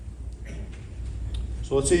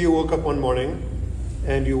So let's say you woke up one morning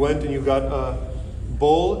and you went and you got a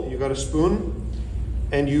bowl, you got a spoon,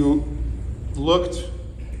 and you looked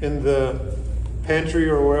in the pantry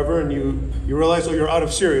or wherever, and you realized, oh, you're out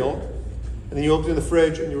of cereal. And then you opened the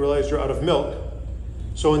fridge and you realized you're out of milk.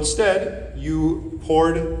 So instead, you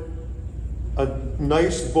poured a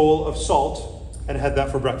nice bowl of salt and had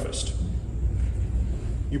that for breakfast.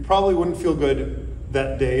 You probably wouldn't feel good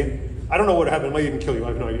that day. I don't know what happened. It might even kill you. I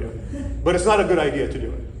have no idea. But it's not a good idea to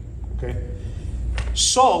do it. Okay?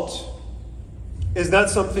 Salt is not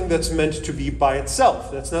something that's meant to be by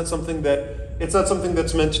itself. It's not something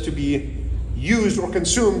that's meant to be used or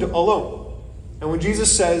consumed alone. And when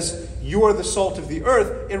Jesus says, you are the salt of the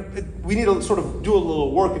earth, we need to sort of do a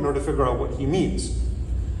little work in order to figure out what he means.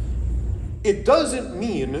 It doesn't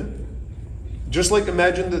mean, just like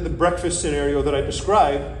imagine the breakfast scenario that I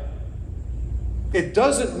described, it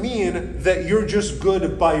doesn't mean that you're just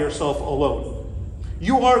good by yourself alone.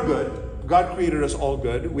 You are good. God created us all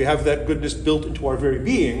good. We have that goodness built into our very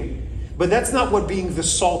being, but that's not what being the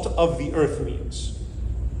salt of the earth means.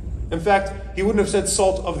 In fact, he wouldn't have said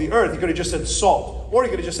salt of the earth. He could have just said salt. Or he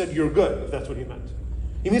could have just said you're good, if that's what he meant.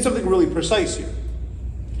 He means something really precise here.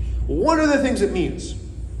 One of the things it means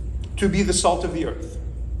to be the salt of the earth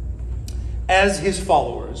as his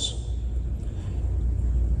followers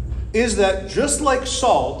is that just like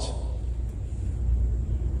salt,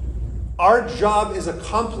 our job is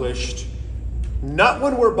accomplished not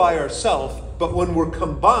when we're by ourselves, but when we're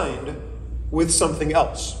combined with something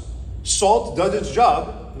else. Salt does its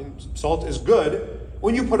job. Salt is good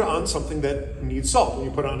when you put it on something that needs salt, when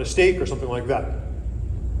you put it on a steak or something like that.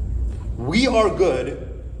 We are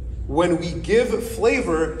good when we give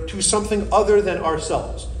flavor to something other than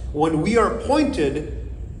ourselves. When we are pointed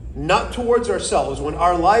not towards ourselves, when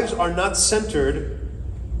our lives are not centered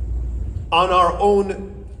on our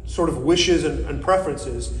own sort of wishes and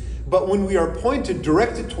preferences, but when we are pointed,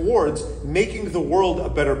 directed towards making the world a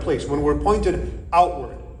better place, when we're pointed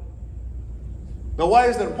outward. Now, why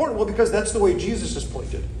is that important? Well, because that's the way Jesus is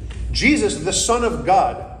pointed. Jesus, the Son of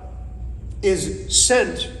God, is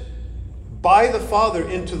sent by the Father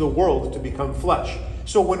into the world to become flesh.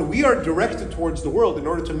 So when we are directed towards the world in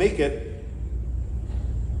order to make it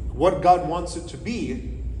what God wants it to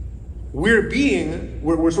be,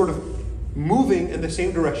 we're sort of moving in the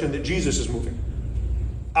same direction that Jesus is moving,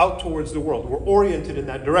 out towards the world. We're oriented in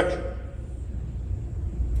that direction.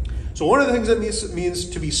 So one of the things that means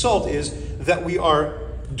to be salt is that we are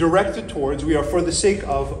directed towards, we are for the sake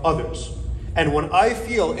of others. And when I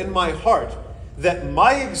feel in my heart that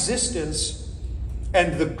my existence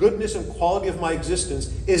and the goodness and quality of my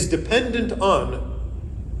existence is dependent on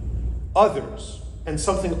others and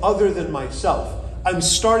something other than myself, I'm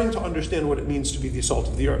starting to understand what it means to be the salt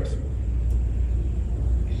of the earth.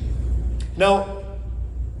 Now,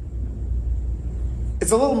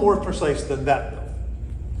 it's a little more precise than that, though.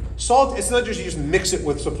 Salt, it's not just you just mix it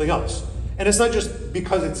with something else. And it's not just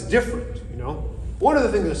because it's different, you know. One of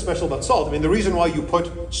the things that's special about salt, I mean, the reason why you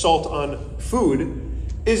put salt on food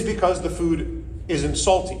is because the food isn't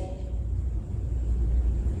salty.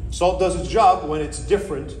 Salt does its job when it's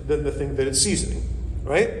different than the thing that it's seasoning,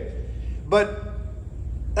 right? But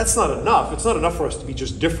that's not enough. It's not enough for us to be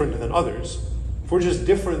just different than others. If we're just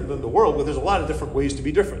different than the world, well, there's a lot of different ways to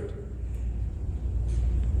be different.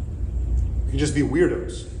 We can just be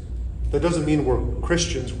weirdos. That doesn't mean we're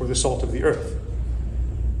Christians, we're the salt of the earth.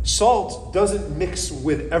 Salt doesn't mix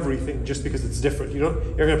with everything just because it's different. You know,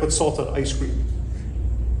 you're going to put salt on ice cream.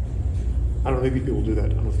 I don't know, maybe people do that. I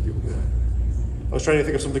don't think people do that. I was trying to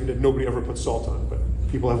think of something that nobody ever puts salt on, but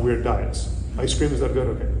people have weird diets. Ice cream, is that good?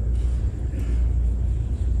 Okay.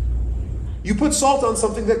 You put salt on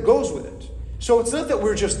something that goes with it. So it's not that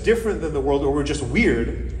we're just different than the world or we're just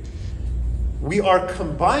weird. We are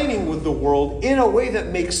combining with the world in a way that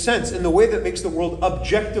makes sense, in the way that makes the world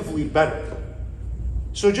objectively better.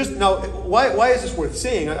 So just now, why is this worth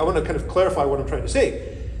saying? I want to kind of clarify what I'm trying to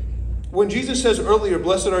say. When Jesus says earlier,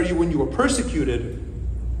 blessed are you when you are persecuted,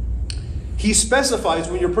 he specifies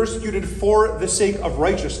when you're persecuted for the sake of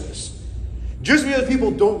righteousness. Just because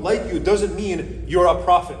people don't like you doesn't mean you're a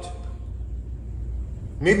prophet.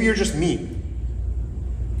 Maybe you're just mean.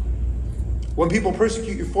 When people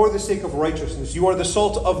persecute you for the sake of righteousness, you are the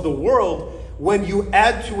salt of the world when you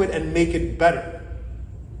add to it and make it better.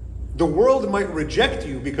 The world might reject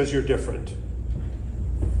you because you're different.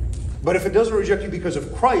 But if it doesn't reject you because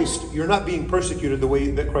of Christ, you're not being persecuted the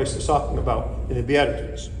way that Christ is talking about in the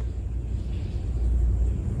Beatitudes.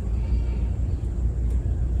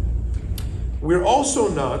 We're also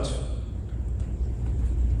not,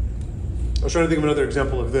 I was trying to think of another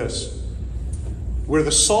example of this. We're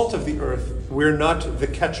the salt of the earth. We're not the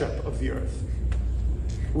ketchup of the earth.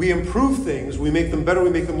 We improve things, we make them better, we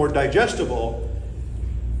make them more digestible,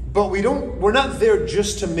 but we're not there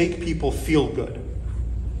just to make people feel good.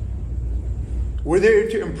 We're there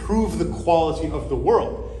to improve the quality of the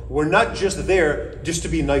world. We're not just there just to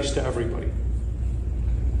be nice to everybody.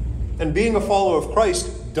 And being a follower of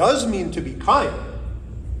Christ does mean to be kind.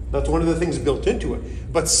 That's one of the things built into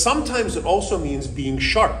it. But sometimes it also means being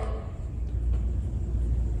sharp.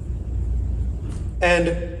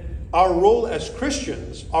 And our role as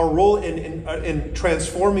Christians, our role in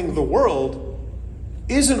transforming the world,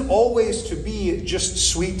 isn't always to be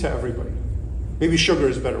just sweet to everybody. Maybe sugar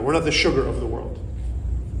is better. We're not the sugar of the world.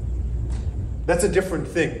 That's a different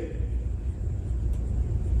thing.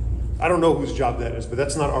 I don't know whose job that is, but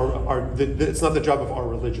that's not it's not the job of our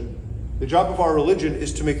religion. The job of our religion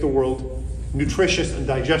is to make the world nutritious and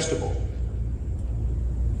digestible,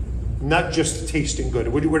 not just tasting good.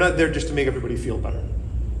 We're not there just to make everybody feel better.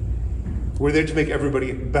 We're there to make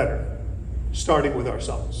everybody better, starting with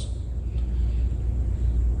ourselves.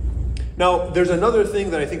 Now, there's another thing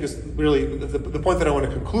that I think is really the point that I want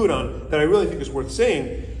to conclude on, that I really think is worth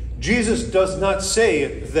saying. Jesus does not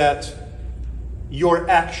say that your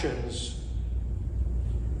actions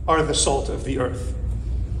are the salt of the earth.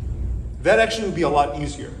 That actually would be a lot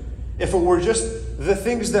easier. If it were just the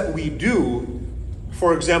things that we do,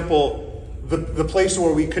 for example, the place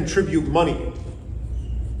where we contribute money,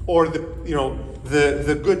 or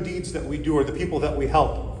the good deeds that we do, or the people that we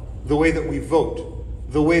help, the way that we vote,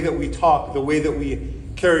 the way that we talk, the way that we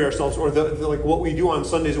carry ourselves, or like what we do on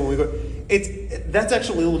Sundays when we go. That's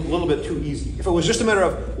actually a little bit too easy. If it was just a matter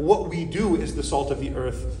of what we do is the salt of the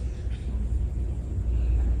earth.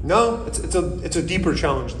 No, it's a deeper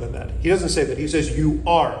challenge than that. He doesn't say that. He says you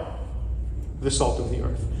are the salt of the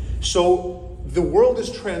earth. So the world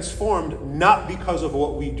is transformed not because of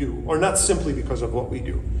what we do, or not simply because of what we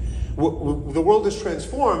do. The world is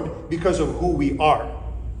transformed because of who we are.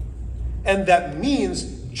 And that means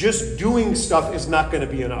just doing stuff is not going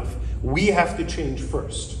to be enough. We have to change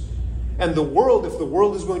first. And the world, if the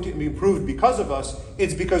world is going to be improved because of us,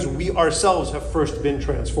 it's because we ourselves have first been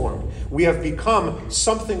transformed. We have become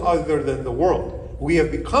something other than the world. We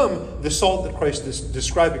have become the salt that Christ is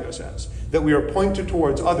describing us as. That we are pointed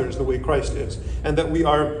towards others the way Christ is. And that we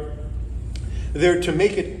are there to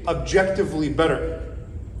make it objectively better,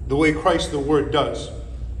 the way Christ, the Word, does.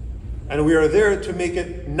 And we are there to make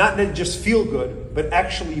it not just feel good, but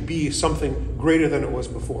actually be something greater than it was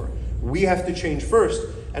before. We have to change first,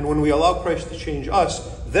 and when we allow Christ to change us,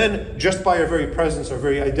 then just by our very presence, our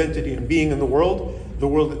very identity and being in the world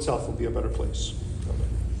itself will be a better place.